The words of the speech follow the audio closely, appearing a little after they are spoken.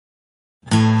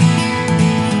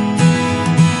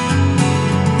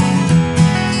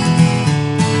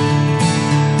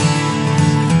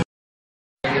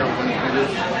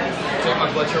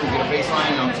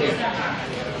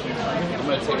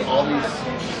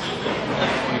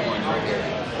21 right here.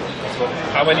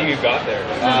 How many you got there?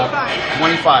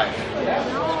 25.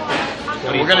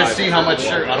 We're going to see how much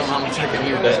sugar. I don't know how much I can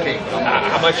eat with this cake.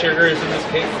 How much sugar is in this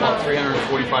cake? About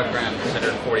 345 grams.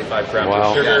 145 grams Wow.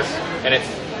 of sugar. Yes. And it's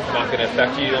not going to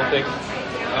affect you don't think?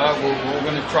 We're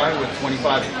going to try with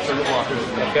 25 sugar blockers.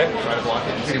 Okay. Try to block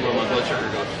it and see where my blood sugar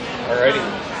goes. Alrighty.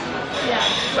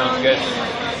 Sounds good.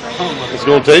 It's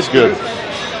going to taste good.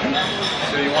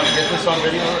 So you want to get this on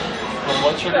video? For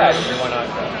blood sugar? Yeah, sure, why not?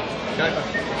 Okay.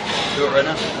 Do it right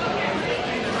now.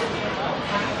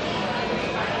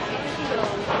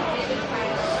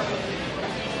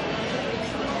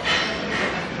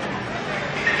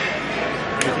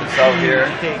 Get this out here.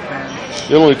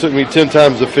 It only took me 10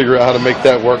 times to figure out how to make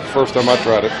that work the first time I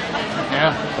tried it.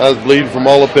 Yeah. I was bleeding from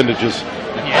all appendages.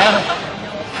 Yeah.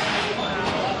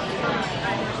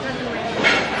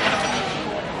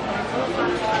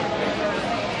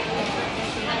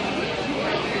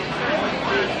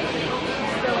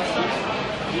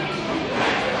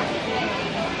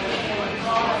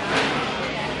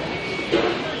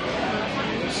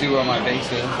 See where my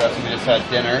base is. That's when we just had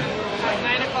dinner.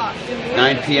 9 o'clock.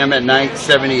 9 p.m. at night,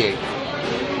 78.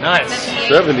 Nice.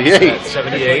 78.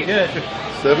 78.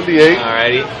 78.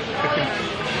 Alrighty.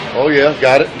 Oh yeah,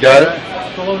 got it. Got it.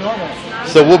 Below normal.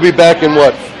 So we'll be back in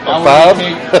what? How long 5? does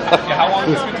it take? How long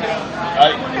does it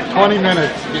take? 20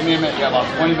 minutes. Give me a minute. Yeah, about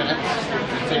 20 minutes.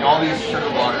 You take all these sugar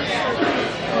waters.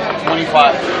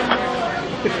 25.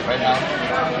 Right now.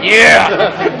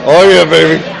 Yeah. Oh yeah,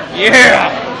 baby.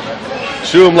 Yeah.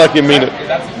 Chew them like you mean it.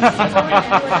 That's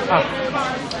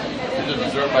a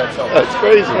dessert by itself. That's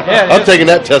crazy. Yeah, I'm taking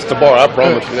that test tomorrow. I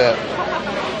promise you that.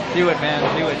 Do it, man.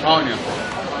 Do it. On you.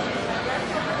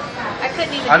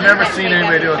 I've never seen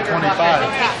anybody do a 25. Have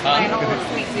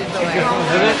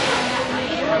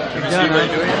you seen anybody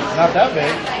do it? Not that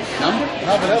big. No?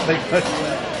 Not that big. But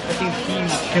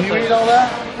can you eat all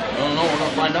that? I don't know. We're going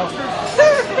to find out.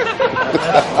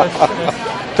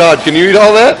 Todd, can you eat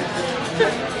all that?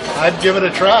 I'd give it a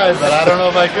try, but I don't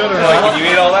know if I could or Can not. you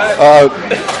eat all that?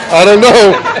 I don't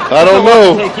know. I don't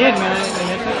know. Take in, man.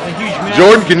 A huge man.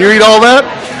 Jordan, can you eat all that?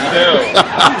 No.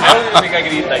 I don't even think I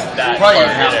could eat like that. Probably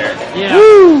part half. either. Yeah.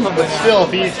 Woo! But still,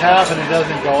 if he eats half and it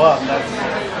doesn't go up, that's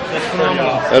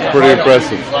phenomenal. That's pretty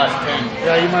impressive. These last 10.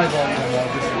 Yeah, you might as well eat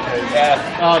it just in case.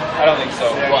 Yeah. I don't think so.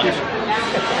 Watch.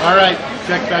 All right,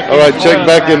 check back. All right, check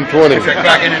back in 20. Check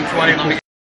back in 20. Let me.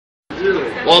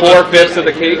 Well, 4/5 of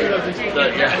the cake.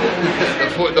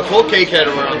 The full cake had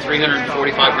around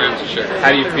 345 grams of sugar.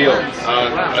 How do you feel?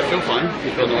 I feel fine.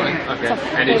 I feel normal. Okay.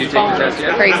 And did you take the test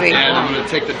yet? Crazy. And I'm going to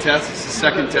take the test. It's the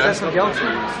second test.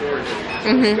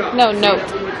 Mm-hmm. No, note.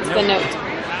 It's the note.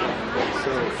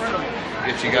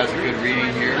 Get you guys a good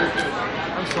reading here.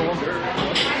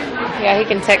 Yeah, he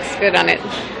can text good on it.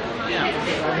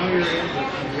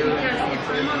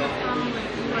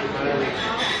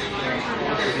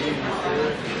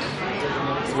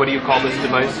 What do you call this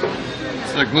device?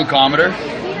 It's the glucometer.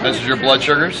 Measures your blood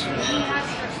sugars.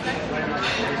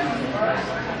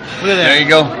 Look at There you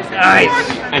go.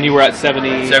 Nice. And you were at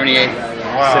 70. 78.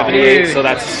 Wow. 78. So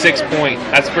that's 6 point.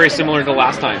 That's very similar to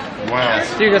last time. Wow.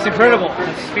 Dude, that's incredible.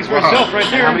 That speaks for itself right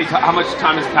there. How much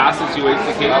time has passed since you ate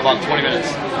the cake? About 20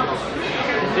 minutes.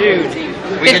 Dude.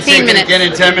 We can 15 take it minutes. again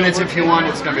in 10 minutes if you want.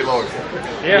 It's going to be lower.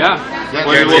 Yeah. Yeah,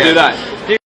 We'll do that.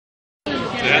 It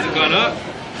hasn't gone up.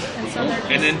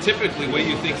 And then typically, what do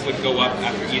you think would go up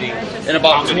after eating? In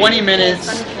about 20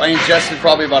 minutes, I ingested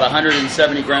probably about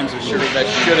 170 grams of sugar. That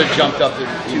should have jumped up to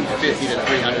 250 to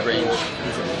 300 range.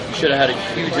 You should have had a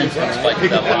huge insulin spike at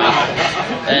that point.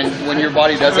 And when your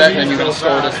body does that, then you're going to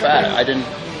store it as fat. I didn't.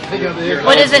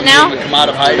 What is it now? Come out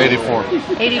of hiding. 84.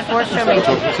 84, show me.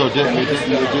 So it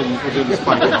didn't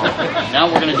spike at all. Now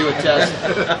we're going to do a test.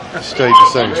 Stayed the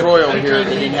same. Troy over here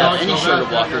didn't have any sugar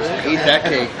blockers. He ate that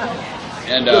cake.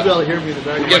 And we'll give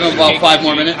him about 5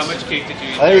 more minutes. How much cake did you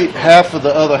eat? I ate half of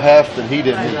the other half that he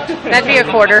didn't eat. That'd be a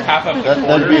quarter. Half of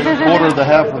That'd be a quarter of the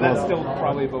half of That's the. still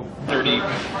probably about 30,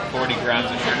 40 grams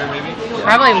of sugar, maybe.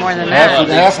 Probably more than that.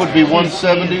 Half would be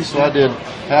 170, so I did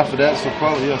half of that, so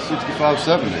probably 65,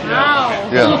 70. Wow.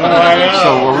 Yeah.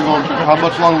 So are we going? How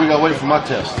much longer we got to wait for my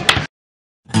test?